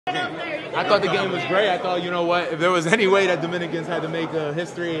I thought the game was great. I thought, you know what, if there was any way that Dominicans had to make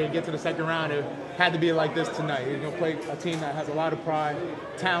history and get to the second round, it had to be like this tonight. You're going to play a team that has a lot of pride,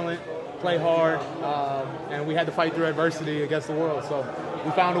 talent, play hard, and we had to fight through adversity against the world. So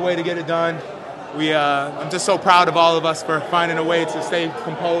we found a way to get it done. I'm just so proud of all of us for finding a way to stay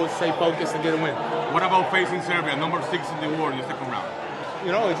composed, stay focused, and get a win. What about facing Serbia, number 6 in the world in the second round?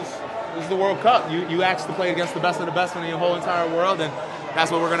 You know, this is the World Cup. You ask to play against the best of the best in the whole entire world, and that's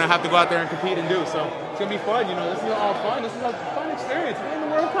what we're going to have to go out there and compete and do. So it's going to be fun. You know, this is all fun. This is a fun experience. We're in the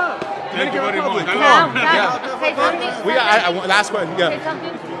World Cup. Thank you very much. Say something. Last question. Yeah. Say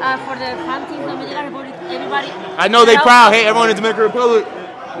something for the fan team, Dominican Republic, everybody. I know they proud. Hey, everyone in Dominican Republic.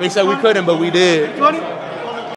 They said we couldn't, but we did.